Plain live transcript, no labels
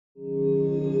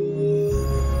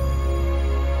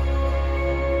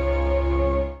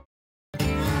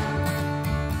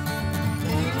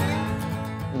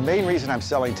main reason I'm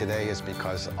selling today is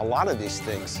because a lot of these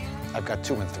things, I've got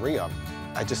 2 and 3 of them.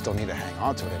 I just don't need to hang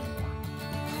on to it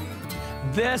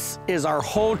anymore. This is our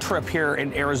whole trip here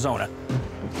in Arizona.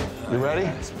 You ready?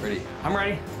 It's pretty. I'm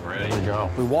ready. Ready. Here we go.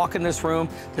 We walk in this room,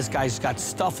 this guy's got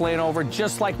stuff laying over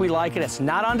just like we like it. It's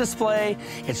not on display,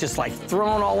 it's just like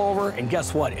thrown all over, and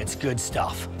guess what? It's good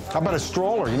stuff. How about a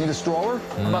stroller? You need a stroller?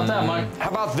 How about that, Mike?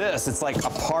 How about this? It's like a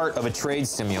part of a trade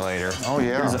simulator. Oh,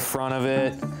 yeah. Here's the front of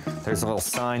it. There's a little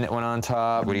sign that went on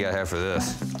top. What do you got to have for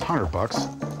this? $100.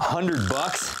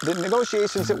 $100? The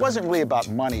negotiations, it wasn't really about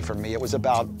money for me. It was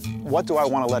about what do I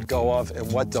want to let go of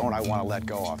and what don't I want to let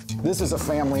go of. This is a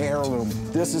family heirloom.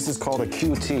 This is called a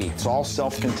QT. It's all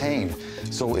self-contained.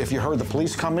 So if you heard the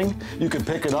police coming, you could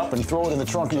pick it up and throw it in the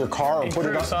trunk of your car or put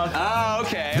it up. Oh,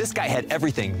 okay. This guy had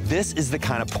everything. This is the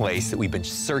kind of place that we've been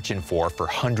searching for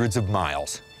hundreds of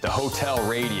miles. The hotel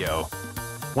radio.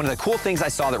 One of the cool things I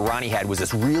saw that Ronnie had was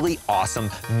this really awesome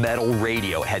metal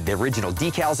radio. It had the original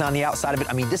decals on the outside of it.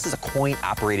 I mean, this is a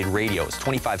coin-operated radio. It was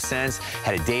 25 cents,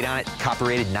 had a date on it,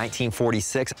 copyrighted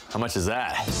 1946. How much is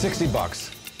that?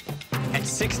 $60. At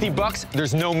 $60,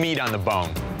 there's no meat on the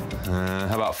bone.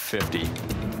 How about 50?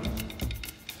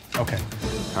 Okay.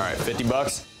 All right,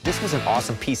 $50? This was an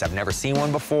awesome piece. I've never seen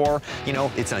one before. You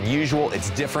know, it's unusual, it's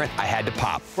different. I had to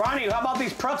pop. Ronnie, how about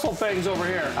these pretzel things over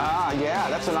here? Ah, yeah,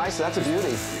 that's a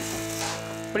beauty.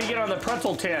 What do you get on the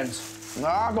pretzel tins?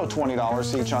 I'll go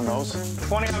 $20 each on those.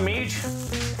 20 on each?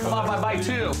 How about if I buy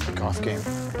 2? Golf game.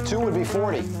 2 would be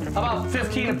 40. How about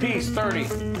 15 a piece, 30?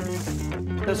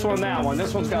 This one, that one.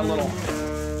 This one's got a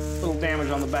little damage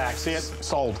on the back. See it?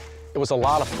 Sold. It was a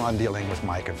lot of fun dealing with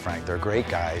Mike and Frank. They're great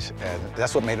guys, and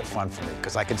that's what made it fun for me,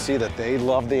 because I could see that they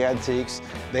love the antiques,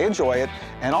 they enjoy it,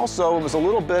 and also it was a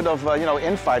little bit of, you know,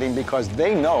 infighting, because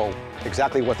they know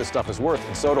exactly what this stuff is worth,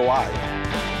 and so do I.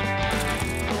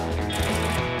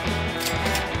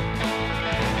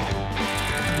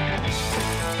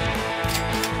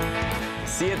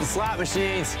 See you at the slot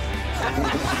machines.